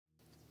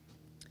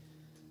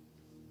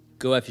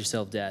"Go F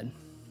yourself, Dad."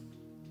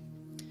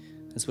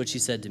 That's what she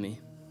said to me.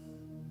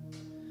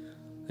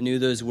 I knew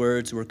those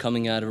words were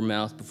coming out of her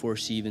mouth before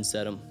she even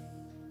said them.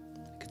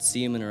 I could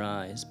see them in her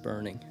eyes,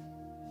 burning.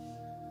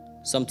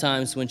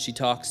 Sometimes when she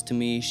talks to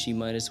me, she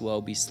might as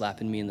well be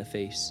slapping me in the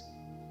face.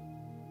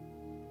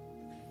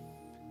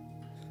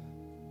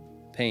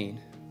 Pain.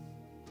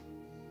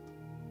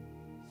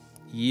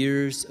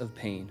 Years of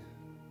pain.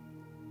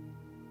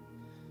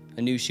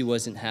 I knew she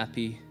wasn't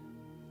happy.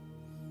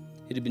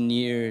 It had been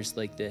years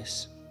like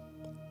this.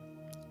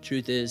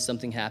 Truth is,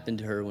 something happened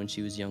to her when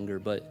she was younger,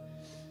 but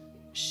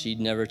she'd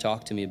never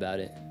talk to me about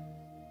it.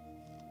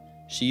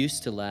 She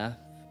used to laugh.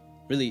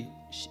 Really,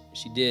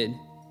 she did.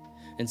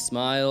 And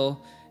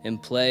smile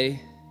and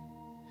play.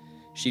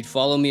 She'd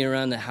follow me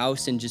around the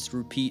house and just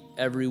repeat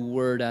every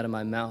word out of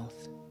my mouth.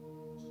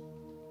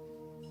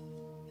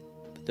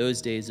 But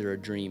those days are a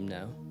dream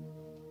now.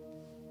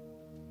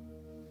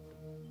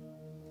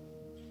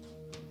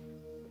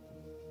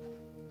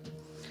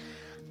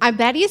 I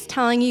bet he's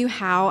telling you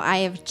how I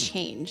have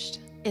changed,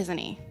 isn't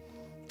he?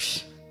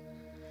 Psh.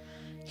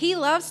 He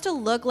loves to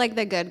look like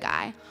the good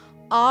guy,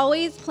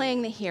 always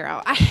playing the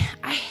hero. I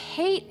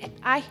hate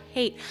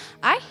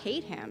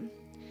him.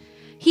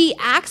 He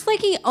acts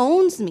like he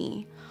owns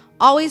me,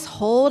 always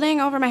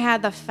holding over my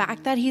head the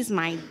fact that he's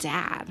my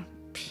dad.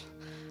 Psh.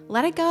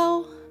 Let it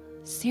go.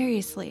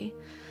 Seriously.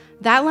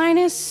 That line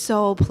is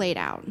so played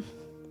out.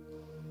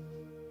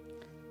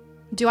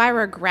 Do I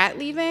regret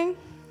leaving?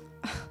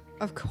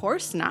 Of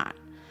course not.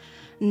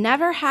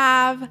 Never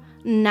have,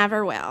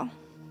 never will.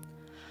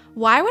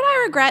 Why would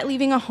I regret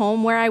leaving a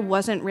home where I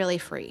wasn't really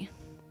free?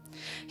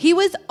 He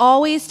was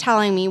always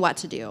telling me what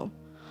to do,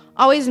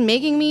 always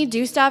making me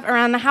do stuff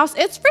around the house.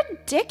 It's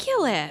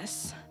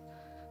ridiculous.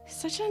 He's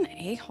such an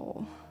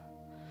a-hole.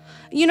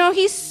 You know,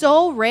 he's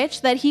so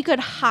rich that he could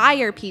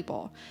hire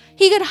people.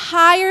 He could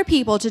hire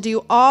people to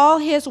do all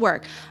his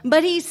work,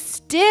 but he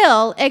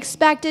still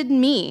expected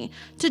me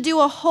to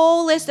do a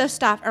whole list of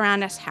stuff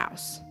around his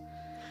house.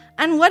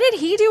 And what did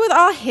he do with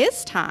all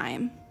his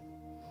time?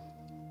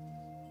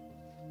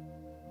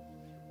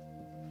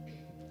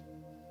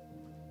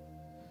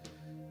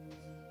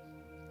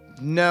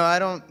 No, I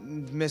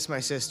don't miss my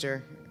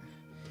sister.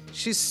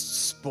 She's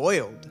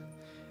spoiled.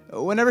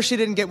 Whenever she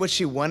didn't get what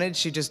she wanted,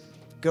 she'd just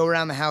go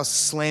around the house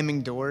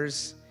slamming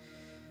doors.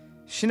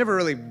 She never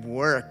really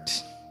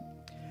worked.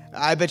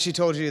 I bet she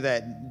told you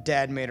that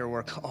Dad made her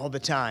work all the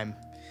time.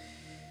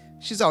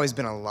 She's always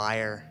been a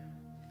liar.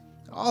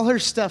 All her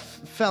stuff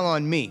fell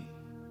on me.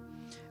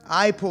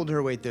 I pulled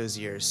her weight those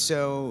years,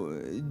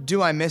 so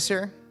do I miss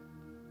her?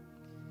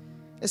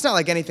 It's not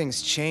like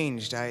anything's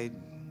changed. I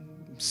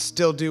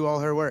still do all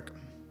her work.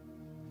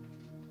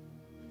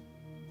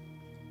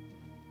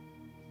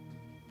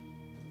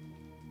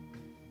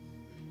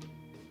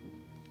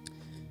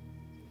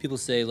 People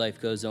say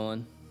life goes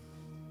on.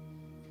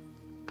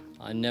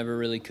 I never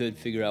really could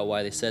figure out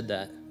why they said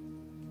that.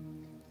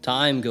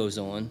 Time goes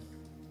on.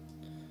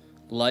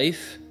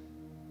 Life,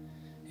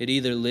 it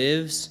either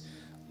lives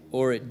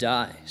or it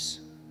dies.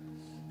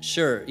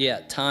 Sure,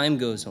 yeah, time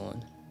goes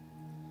on.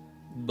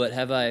 But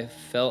have I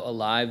felt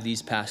alive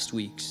these past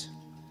weeks?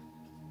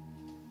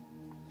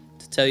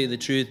 To tell you the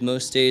truth,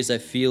 most days I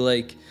feel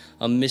like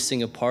I'm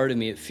missing a part of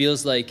me. It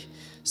feels like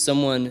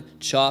someone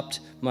chopped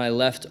my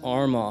left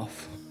arm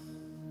off.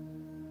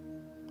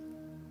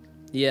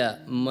 Yeah,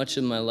 much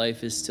of my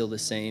life is still the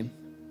same.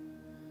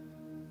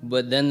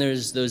 But then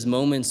there's those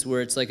moments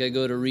where it's like I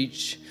go to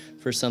reach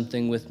for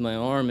something with my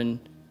arm and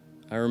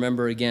I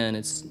remember again,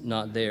 it's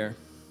not there.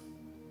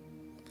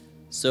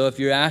 So if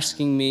you're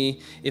asking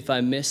me if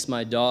I miss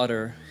my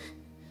daughter,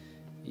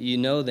 you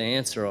know the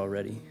answer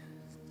already.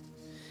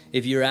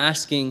 If you're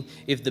asking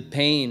if the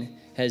pain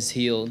has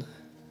healed,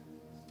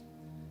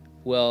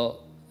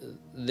 well,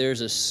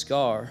 there's a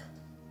scar,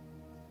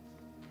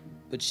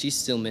 but she's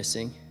still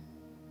missing.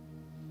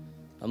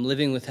 I'm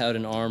living without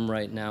an arm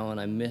right now, and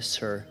I miss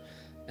her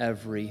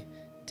every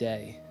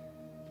day.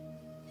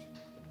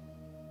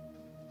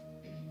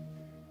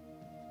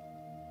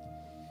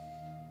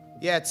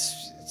 Yeah,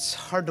 it's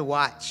hard to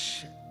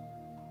watch.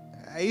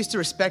 I used to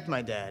respect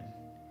my dad.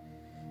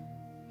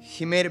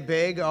 He made it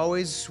big,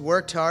 always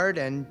worked hard,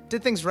 and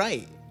did things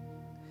right.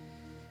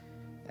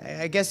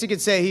 I guess you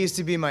could say he used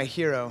to be my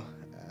hero.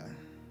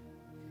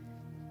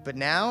 But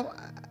now,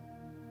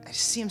 I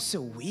just see him so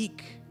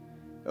weak.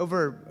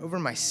 Over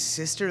my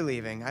sister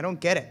leaving. I don't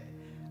get it.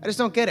 I just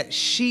don't get it.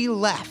 She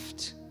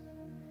left.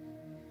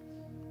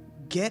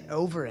 Get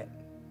over it.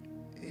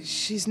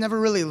 She's never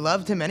really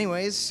loved him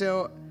anyways,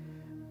 so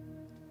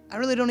I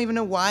really don't even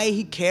know why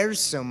he cares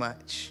so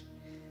much.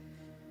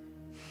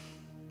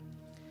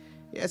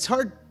 Yeah, it's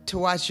hard to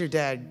watch your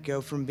dad go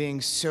from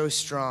being so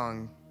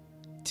strong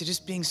to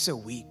just being so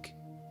weak.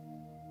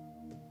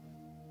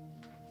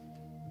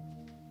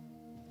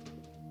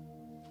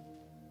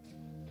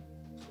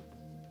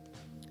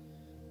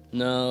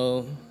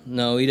 No,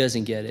 he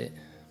doesn't get it.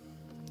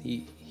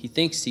 He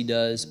thinks he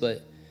does,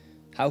 but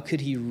how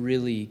could he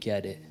really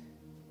get it?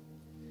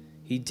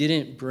 He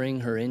didn't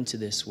bring her into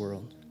this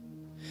world.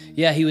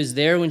 Yeah, he was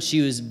there when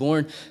she was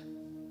born,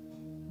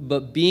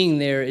 but being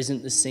there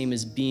isn't the same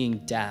as being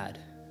dad.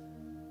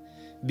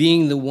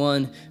 Being the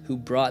one who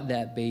brought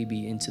that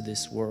baby into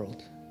this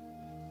world.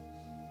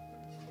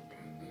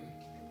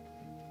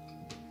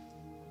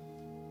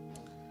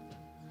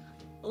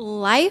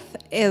 Life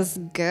is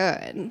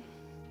good.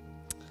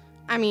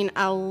 I mean,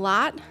 a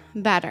lot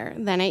better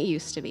than it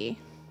used to be.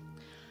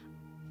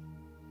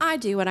 I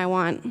do what I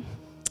want,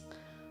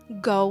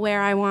 go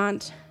where I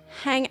want,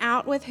 hang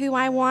out with who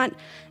I want,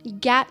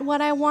 get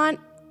what I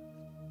want.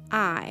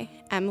 I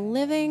am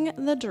living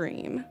the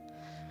dream.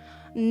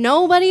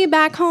 Nobody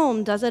back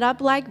home does it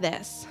up like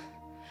this.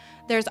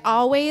 There's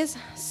always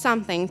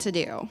something to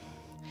do.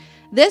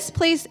 This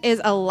place is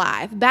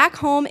alive. Back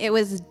home, it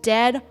was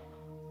dead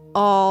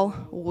all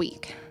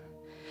week.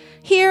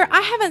 Here, I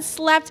haven't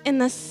slept in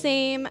the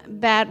same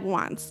bed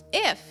once,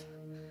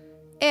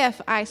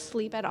 if I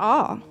sleep at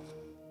all.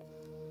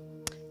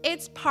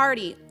 It's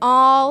party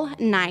all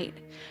night.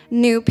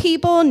 New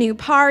people, new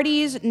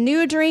parties,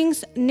 new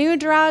drinks, new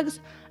drugs,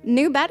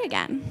 new bed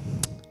again.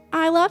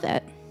 I love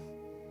it.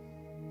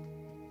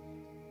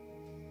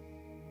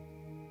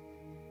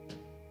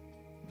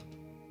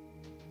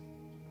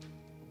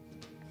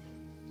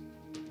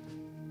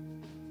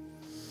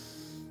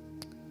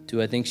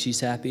 Do I think she's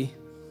happy?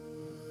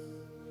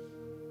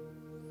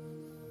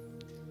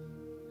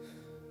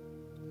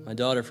 My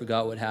daughter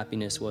forgot what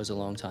happiness was a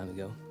long time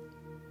ago.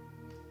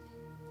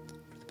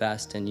 For the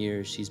past 10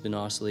 years, she's been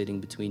oscillating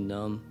between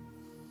numb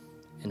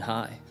and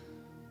high.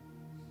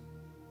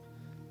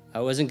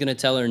 I wasn't going to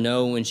tell her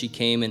no when she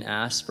came and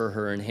asked for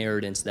her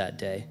inheritance that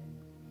day.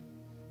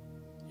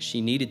 She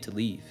needed to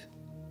leave.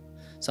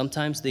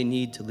 Sometimes they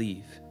need to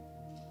leave.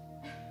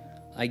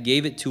 I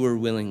gave it to her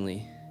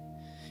willingly.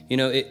 You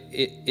know,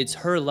 it's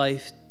her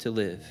life to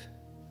live.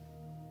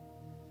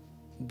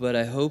 But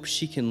I hope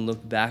she can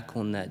look back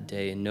on that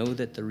day and know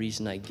that the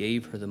reason I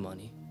gave her the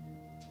money,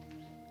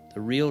 the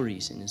real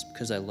reason, is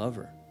because I love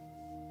her.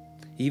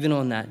 Even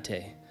on that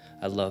day,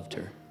 I loved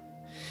her.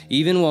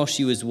 Even while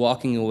she was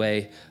walking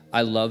away,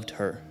 I loved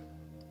her.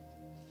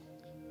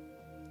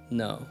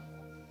 No,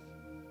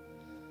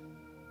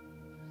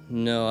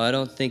 I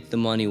don't think the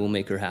money will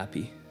make her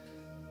happy.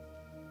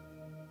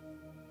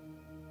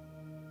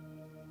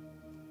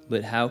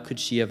 But how could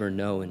she ever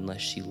know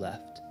unless she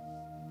left?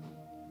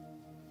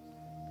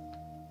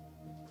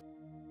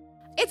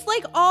 It's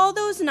like all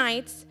those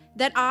nights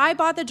that I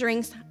bought the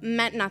drinks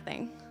meant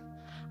nothing.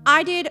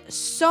 I did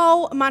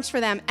so much for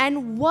them,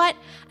 and what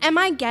am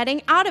I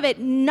getting out of it?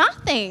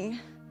 Nothing.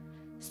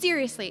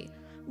 Seriously,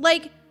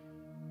 like,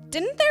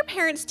 didn't their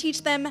parents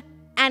teach them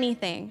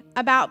anything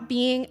about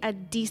being a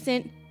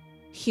decent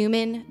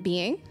human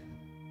being?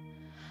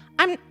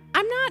 I'm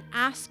not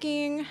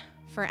asking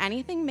for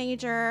anything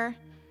major,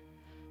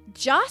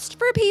 just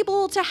for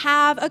people to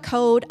have a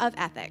code of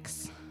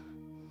ethics.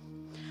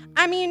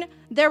 I mean,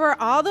 there were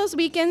all those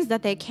weekends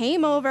that they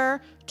came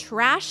over,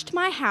 trashed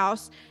my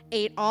house,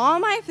 ate all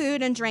my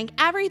food, and drank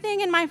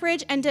everything in my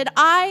fridge, and did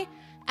I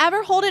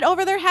ever hold it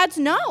over their heads?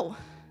 No,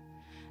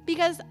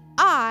 because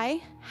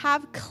I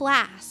have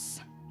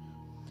class.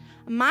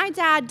 My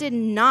dad did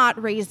not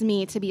raise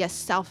me to be a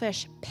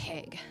selfish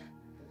pig.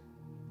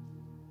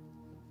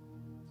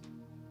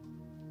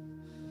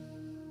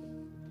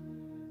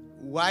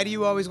 Why do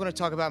you always want to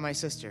talk about my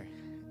sister?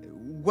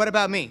 What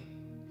about me?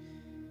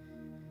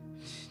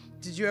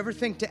 Did you ever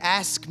think to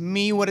ask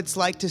me what it's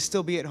like to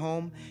still be at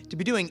home? To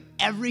be doing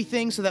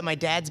everything so that my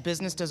dad's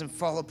business doesn't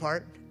fall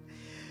apart?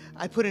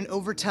 I put in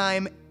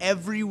overtime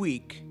every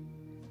week.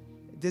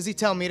 Does he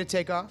tell me to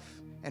take off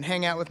and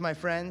hang out with my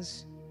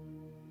friends?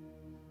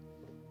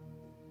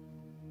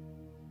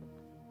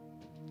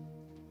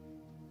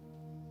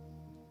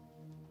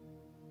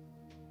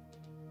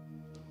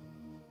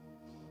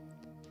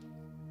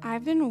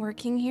 I've been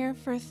working here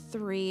for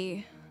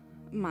 3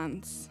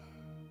 months.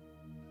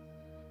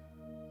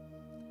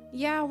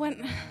 Yeah,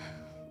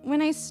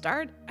 when I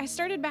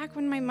started back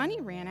when my money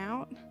ran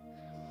out.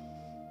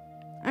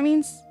 I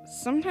mean,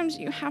 sometimes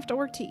you have to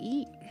work to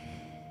eat.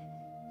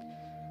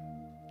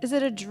 Is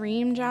it a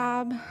dream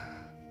job?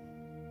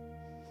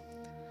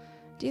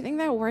 Do you think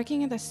that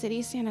working at the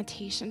city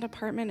sanitation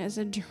department is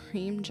a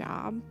dream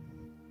job?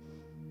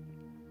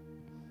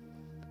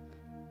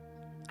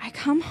 I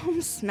come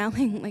home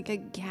smelling like a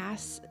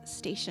gas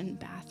station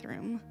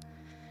bathroom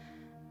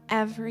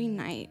every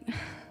night.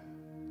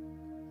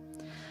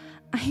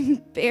 I'm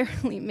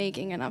barely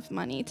making enough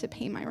money to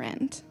pay my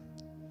rent.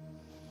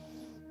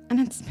 And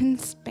it's been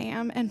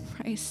Spam and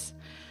rice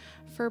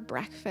for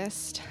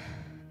breakfast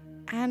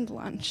and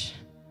lunch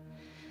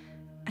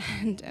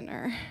and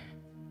dinner.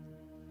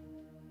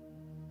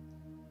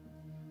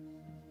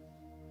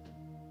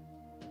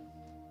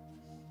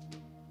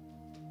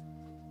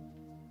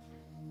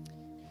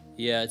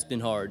 Yeah, it's been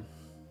hard.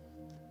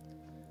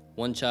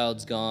 One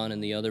child's gone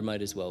and the other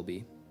might as well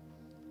be.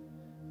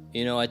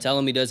 You know, I tell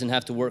him he doesn't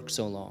have to work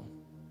so long,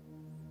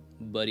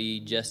 but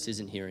he just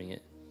isn't hearing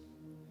it.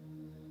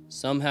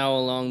 Somehow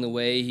along the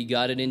way, he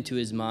got it into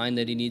his mind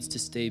that he needs to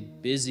stay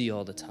busy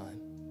all the time.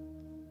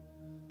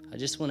 I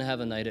just want to have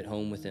a night at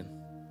home with him.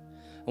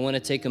 I want to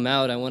take him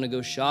out. I want to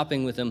go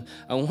shopping with him.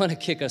 I want to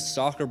kick a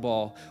soccer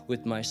ball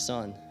with my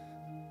son.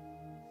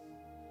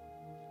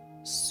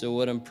 So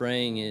what I'm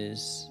praying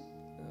is,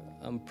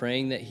 I'm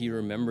praying that he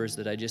remembers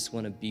that I just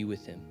want to be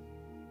with him.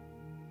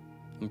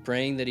 I'm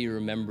praying that he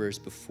remembers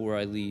before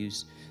I leave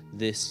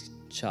this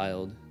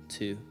child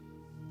too.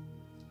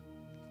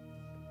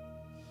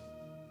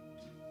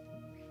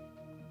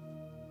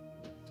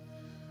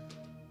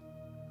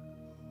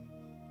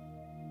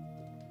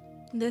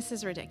 This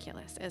is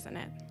ridiculous, isn't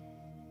it?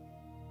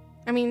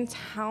 I mean,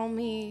 tell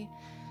me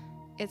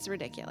it's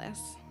ridiculous.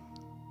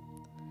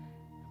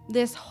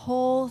 This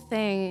whole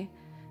thing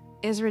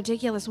is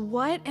ridiculous.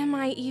 What am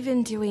I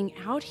even doing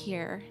out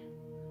here?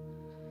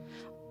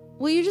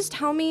 Will you just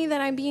tell me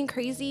that I'm being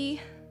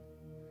crazy?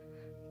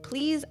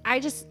 Please, I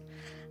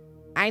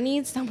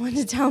need someone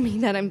to tell me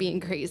that I'm being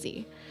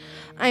crazy.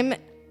 I'm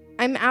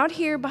out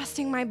here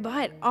busting my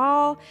butt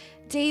all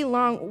day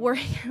long,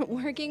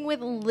 working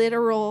with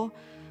literal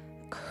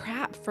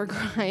crap, for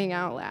crying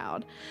out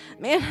loud.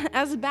 Man,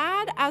 as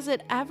bad as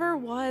it ever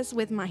was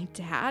with my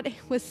dad,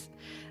 it was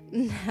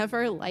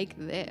never like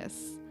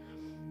this.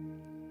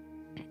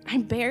 I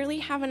barely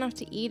have enough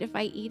to eat if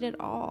I eat at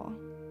all.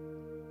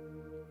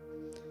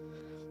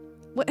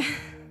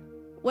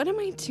 What am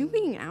I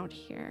doing out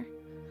here?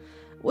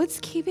 What's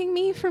keeping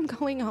me from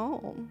going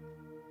home?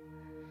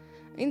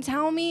 I mean,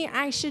 tell me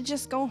I should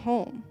just go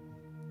home.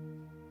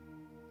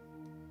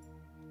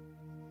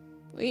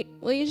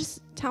 Will you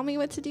just tell me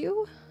what to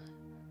do?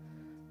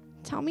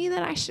 Tell me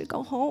that I should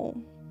go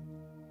home.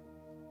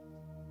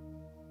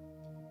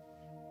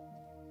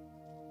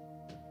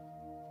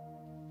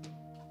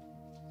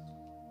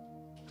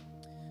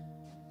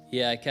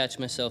 Yeah, I catch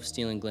myself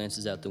stealing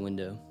glances out the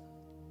window.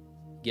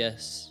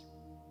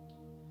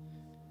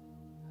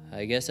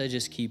 I guess I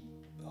just keep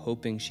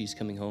hoping she's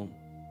coming home.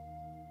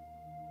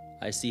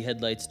 I see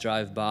headlights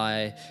drive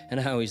by, and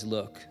I always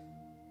look.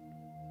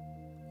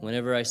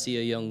 Whenever I see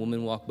a young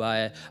woman walk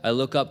by, I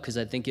look up because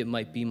I think it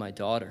might be my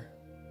daughter.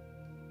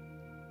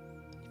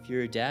 If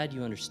you're a dad,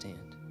 you understand.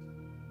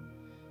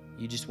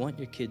 You just want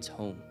your kids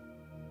home.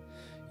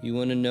 You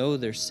want to know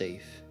they're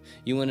safe.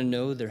 You want to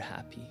know they're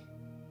happy.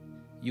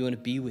 You want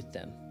to be with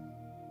them.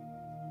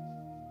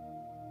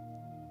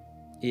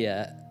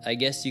 Yeah, I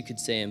guess you could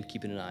say I'm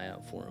keeping an eye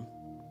out for them.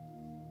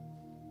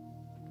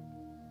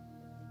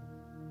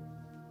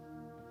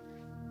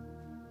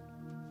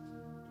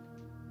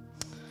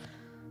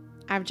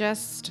 I've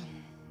just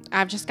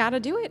got to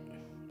do it.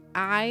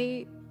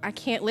 I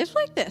can't live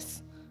like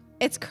this.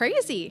 It's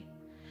crazy.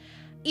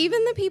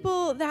 Even the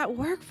people that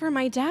work for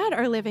my dad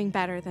are living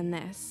better than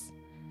this.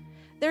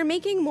 They're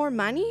making more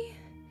money.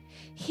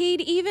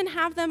 He'd even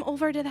have them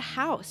over to the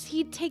house.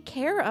 He'd take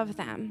care of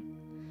them.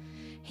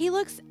 He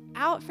looks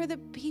out for the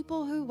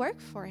people who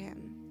work for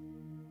him.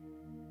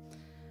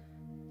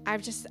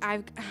 I've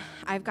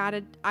got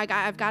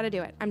to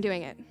do it. I'm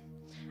doing it.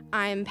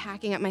 I'm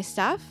packing up my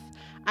stuff.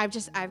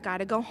 I've got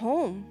to go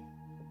home.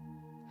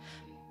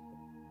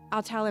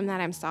 I'll tell him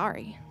that I'm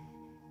sorry.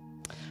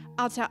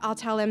 I'll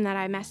tell him that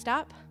I messed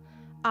up.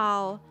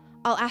 I'll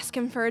ask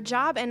him for a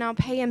job and I'll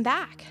pay him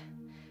back.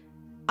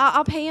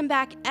 I'll pay him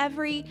back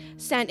every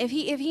cent. If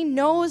he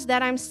knows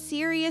that I'm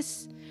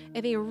serious,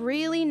 if he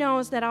really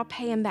knows that I'll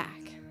pay him back.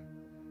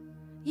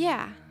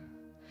 Yeah,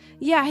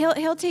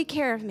 he'll take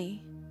care of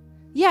me.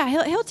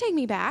 Yeah, he'll take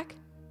me back.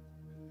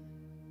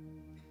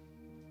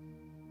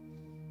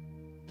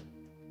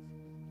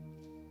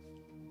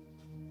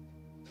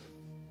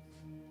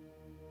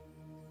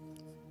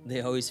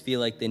 They always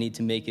feel like they need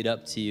to make it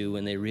up to you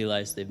when they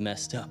realize they've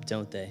messed up,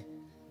 don't they?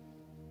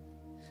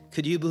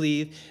 Could you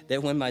believe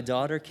that when my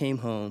daughter came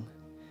home,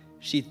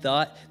 she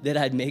thought that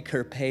I'd make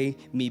her pay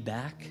me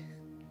back?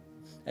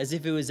 As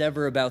if it was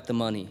ever about the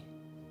money.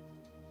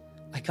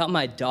 I got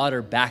my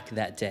daughter back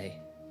that day.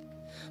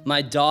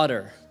 My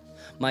daughter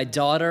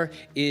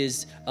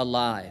is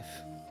alive.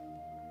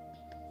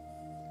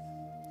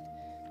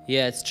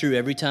 Yeah, it's true.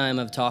 Every time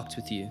I've talked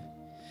with you,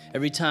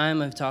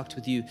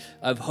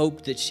 I've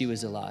hoped that she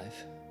was alive.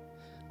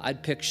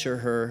 I'd picture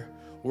her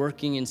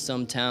working in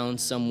some town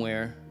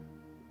somewhere.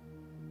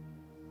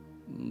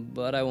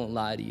 But I won't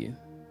lie to you.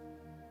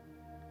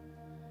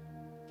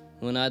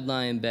 When I'd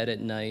lie in bed at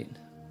night,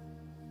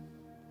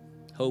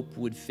 hope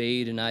would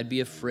fade and I'd be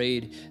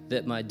afraid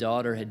that my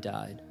daughter had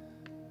died.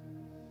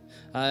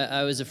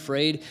 I was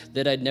afraid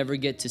that I'd never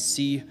get to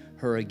see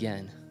her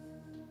again.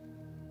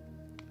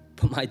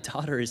 But my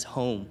daughter is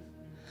home.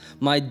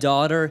 My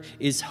daughter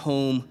is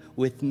home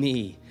with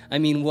me. I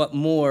mean, what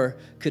more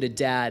could a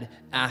dad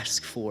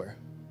ask for?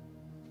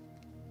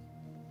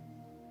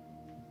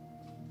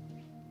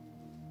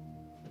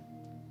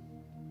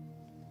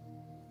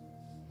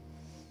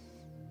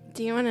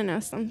 Do you want to know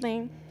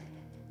something?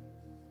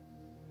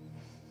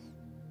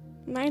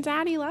 My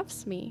daddy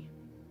loves me.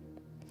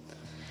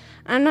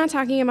 I'm not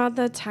talking about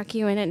the tuck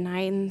you in at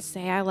night and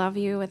say I love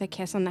you with a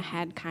kiss on the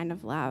head kind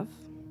of love.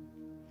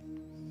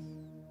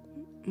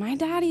 My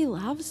daddy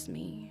loves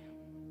me.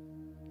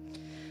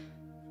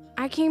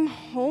 I came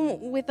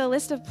home with a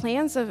list of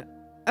plans of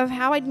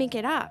how I'd make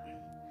it up,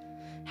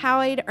 how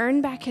I'd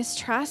earn back his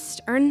trust,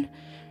 earn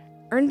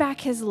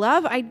back his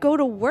love. I'd go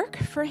to work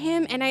for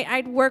him, and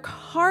I'd work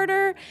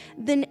harder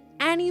than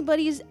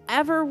anybody's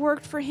ever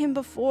worked for him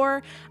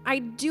before.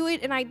 I'd do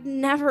it, and I'd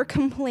never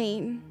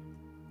complain.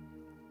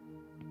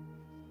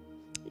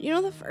 You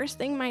know the first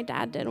thing my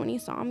dad did when he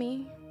saw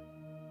me?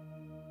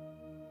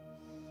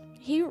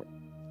 He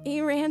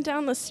ran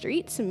down the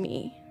street to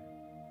me,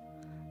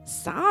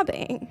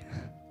 sobbing.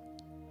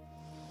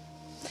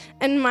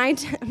 And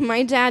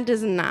my dad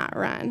does not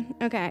run,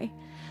 okay?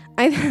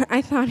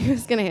 I thought he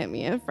was gonna hit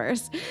me at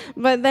first,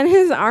 but then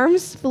his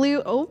arms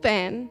flew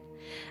open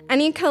and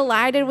he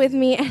collided with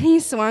me and he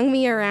swung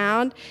me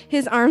around,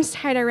 his arms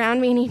tied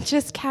around me, and he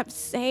just kept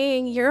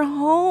saying, "You're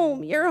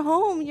home, you're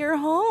home, you're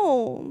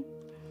home."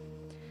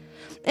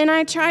 And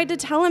I tried to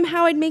tell him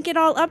how I'd make it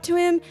all up to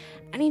him,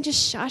 and he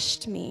just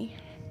shushed me.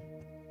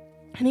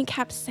 And he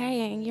kept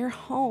saying, "You're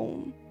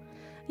home,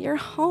 you're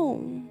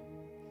home,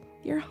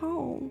 you're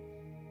home."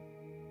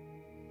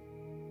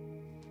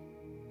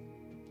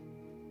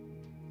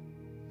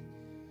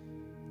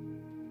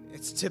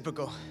 It's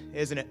typical,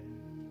 isn't it?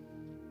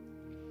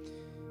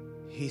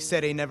 He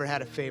said he never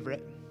had a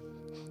favorite.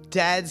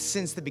 Dads,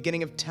 since the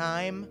beginning of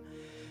time,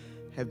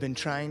 have been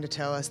trying to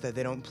tell us that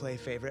they don't play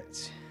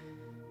favorites.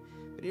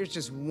 But here's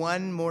just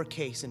one more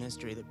case in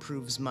history that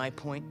proves my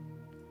point.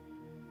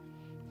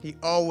 He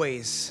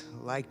always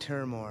liked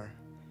her more.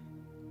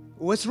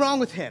 What's wrong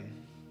with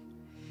him?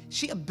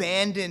 She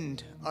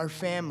abandoned our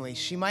family.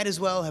 She might as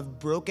well have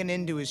broken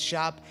into his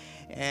shop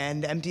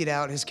and emptied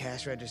out his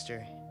cash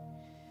register.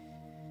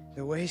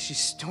 The way she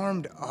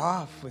stormed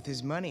off with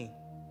his money.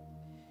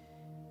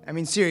 I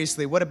mean,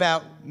 seriously, what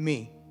about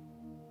me?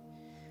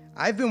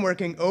 I've been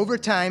working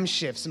overtime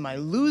shifts, and my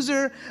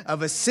loser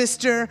of a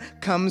sister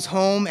comes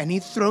home and he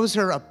throws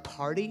her a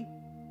party.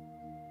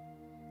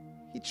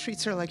 He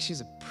treats her like she's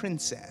a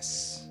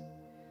princess.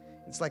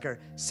 It's like her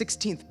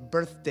 16th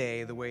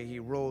birthday, the way he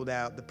rolled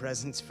out the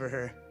presents for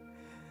her.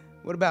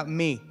 What about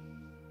me?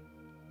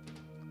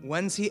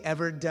 When's he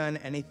ever done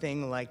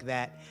anything like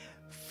that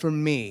for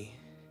me?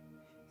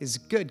 Is a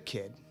good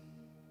kid.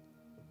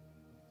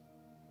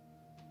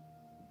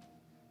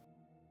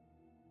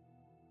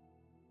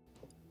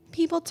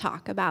 People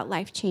talk about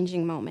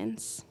life-changing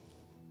moments.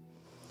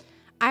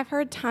 I've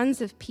heard tons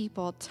of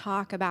people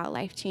talk about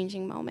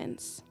life-changing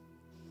moments.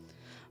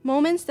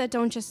 Moments that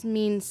don't just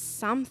mean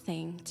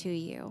something to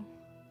you,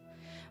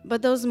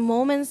 but those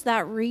moments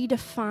that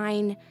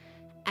redefine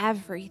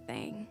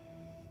everything.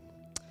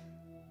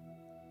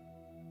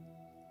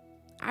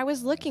 I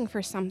was looking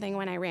for something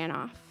when I ran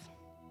off.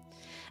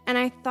 And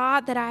I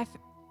thought that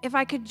if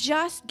I could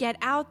just get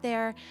out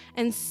there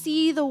and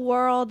see the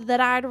world,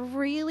 that I'd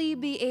really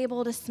be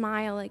able to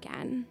smile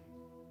again.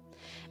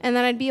 And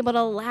that I'd be able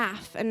to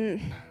laugh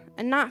and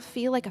not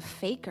feel like a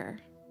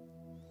faker.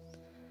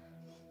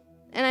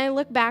 And I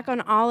look back on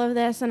all of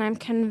this and I'm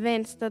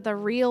convinced that the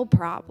real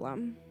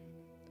problem,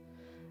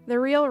 the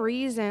real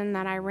reason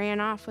that I ran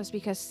off was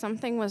because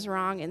something was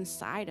wrong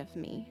inside of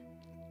me.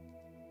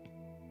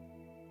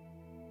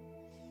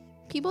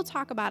 People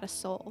talk about a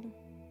soul.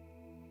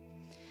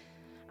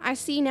 I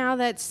see now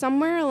that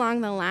somewhere along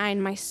the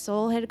line, my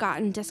soul had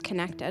gotten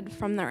disconnected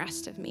from the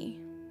rest of me.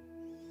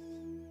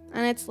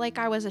 And it's like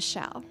I was a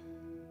shell.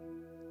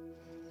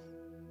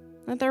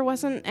 That there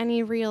wasn't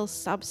any real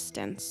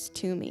substance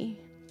to me.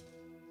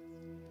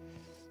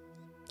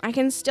 I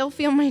can still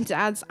feel my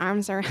dad's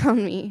arms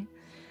around me,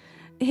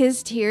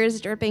 his tears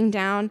dripping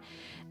down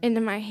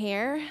into my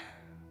hair.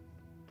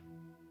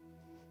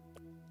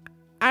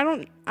 I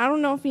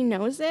don't know if he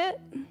knows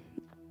it,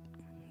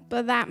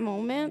 but that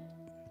moment,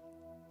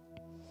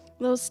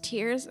 those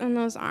tears and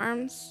those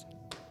arms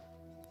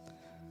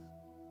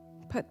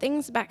put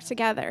things back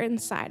together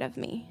inside of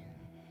me.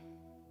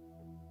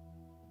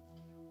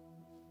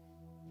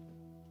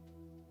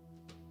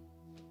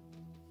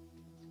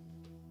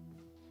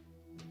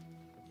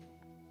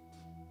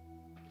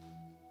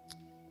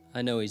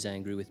 I know he's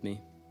angry with me.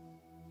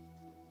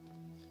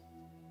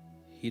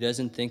 He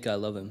doesn't think I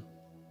love him.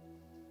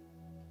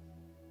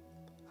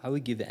 I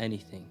would give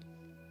anything.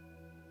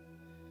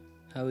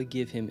 I would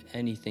give him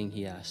anything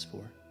he asked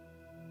for.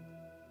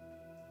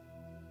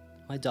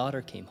 My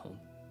daughter came home.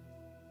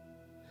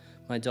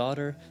 My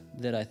daughter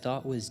that I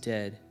thought was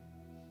dead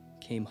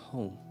came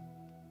home.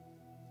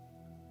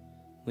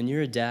 When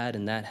you're a dad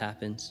and that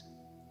happens,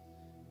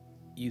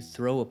 you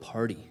throw a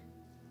party.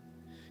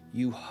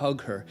 You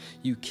hug her,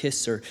 you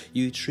kiss her,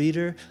 you treat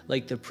her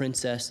like the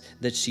princess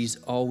that she's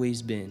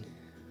always been.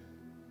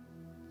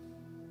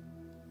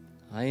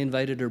 I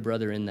invited her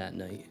brother in that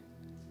night.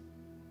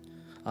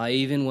 I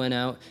even went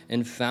out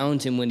and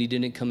found him when he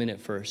didn't come in at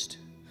first.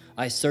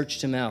 I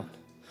searched him out,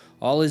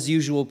 all his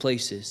usual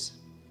places.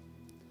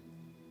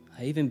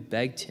 I even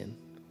begged him.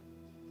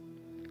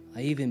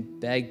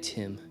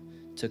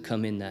 To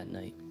come in that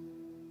night.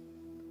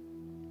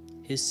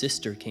 His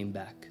sister came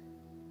back.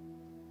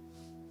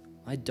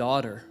 My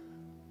daughter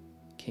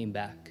came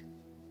back.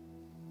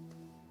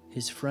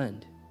 His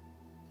friend.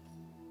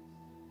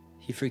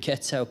 He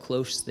forgets how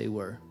close they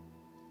were.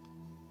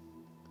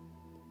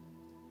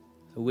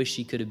 I wish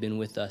he could have been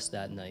with us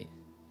that night.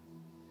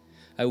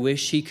 I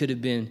wish he could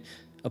have been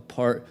a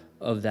part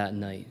of that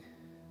night.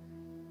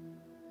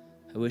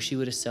 I wish he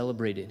would have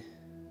celebrated.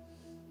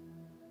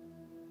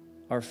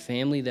 Our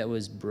family that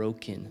was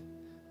broken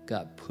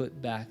got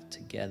put back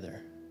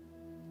together.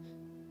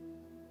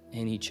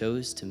 And he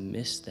chose to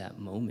miss that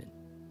moment.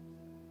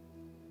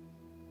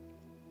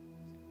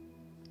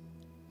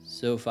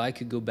 So if I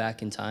could go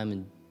back in time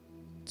and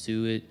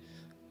do it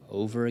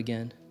over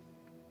again,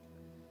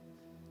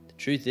 the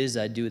truth is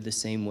I'd do it the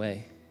same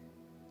way.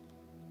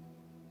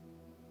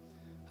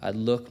 I'd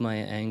look my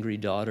angry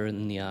daughter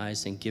in the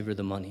eyes and give her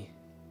the money.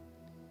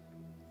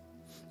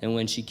 And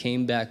when she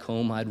came back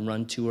home, I'd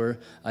run to her,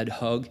 I'd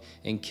hug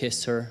and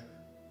kiss her.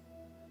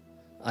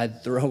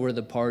 I'd throw her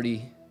the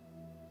party.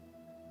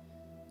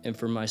 And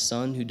for my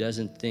son who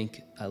doesn't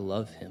think I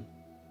love him,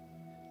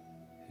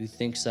 who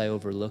thinks I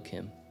overlook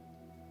him,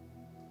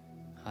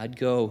 I'd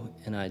go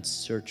and I'd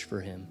search for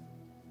him.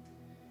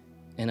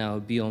 And I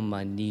would be on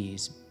my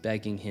knees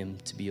begging him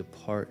to be a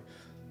part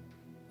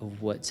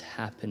of what's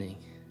happening.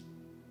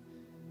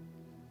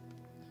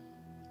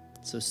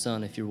 So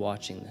son, if you're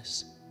watching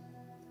this,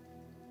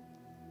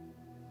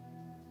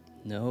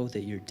 know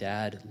that your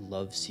dad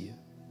loves you,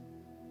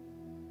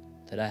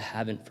 that I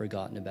haven't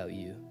forgotten about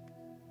you.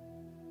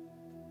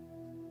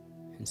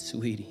 And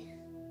sweetie,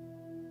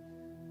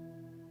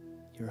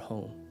 you're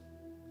home,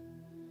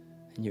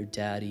 and your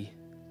daddy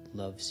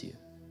loves you.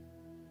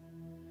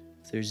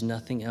 If there's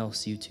nothing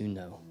else you two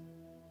know,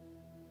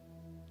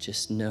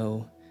 just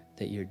know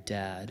that your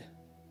dad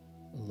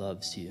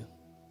loves you.